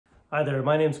Hi there,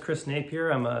 my name is Chris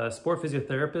Napier. I'm a sport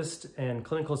physiotherapist and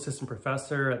clinical assistant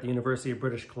professor at the University of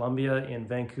British Columbia in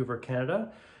Vancouver,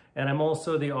 Canada. And I'm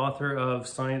also the author of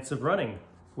Science of Running,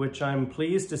 which I'm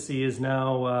pleased to see is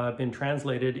now been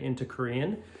translated into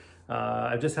Korean.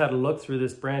 I've just had a look through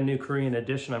this brand new Korean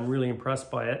edition. I'm really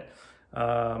impressed by it.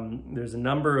 There's a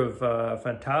number of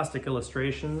fantastic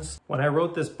illustrations. When I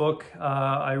wrote this book,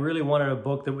 I really wanted a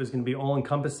book that was going to be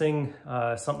all-encompassing,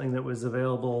 something that was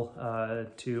available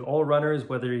to all runners,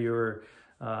 whether you're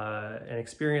an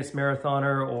experienced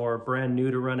marathoner or brand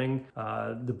new to running.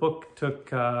 The book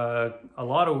took a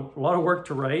lot of work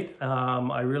to write.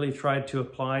 I really tried to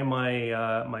apply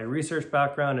my research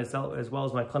background as well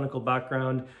as my clinical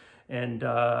background. And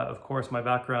of course, my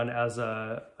background as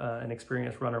an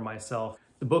experienced runner myself.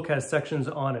 The book has sections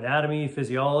on anatomy,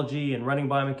 physiology, and running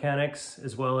biomechanics,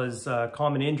 as well as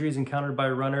common injuries encountered by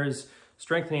runners,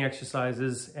 strengthening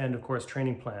exercises, and of course,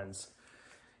 training plans.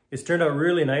 It's turned out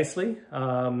really nicely.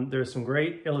 There's some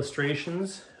great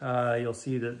illustrations. You'll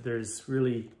see that there's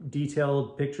really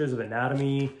detailed pictures of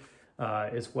anatomy,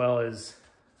 as well as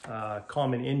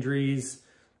common injuries,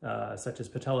 such as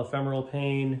patellofemoral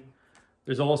pain.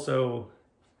 There's also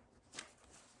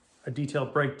a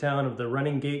detailed breakdown of the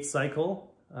running gait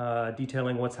cycle,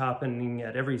 detailing what's happening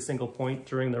at every single point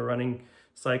during the running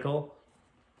cycle.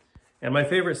 And my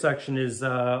favorite section is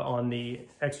on the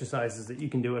exercises that you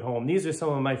can do at home. These are some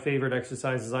of my favorite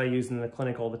exercises I use in the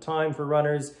clinic all the time for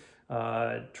runners,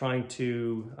 trying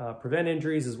to prevent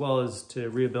injuries as well as to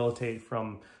rehabilitate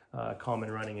from common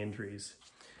running injuries.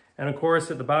 And of course,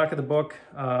 at the back of the book,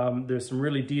 there's some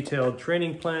really detailed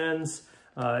training plans,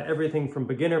 everything from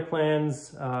beginner plans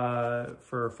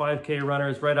for 5K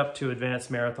runners right up to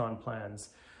advanced marathon plans.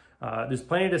 There's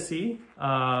plenty to see.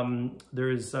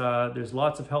 There's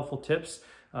lots of helpful tips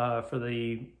for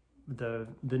the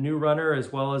new runner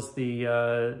as well as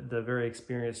the very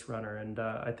experienced runner. And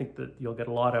I think that you'll get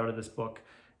a lot out of this book.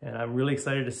 And I'm really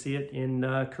excited to see it in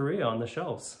Korea on the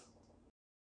shelves.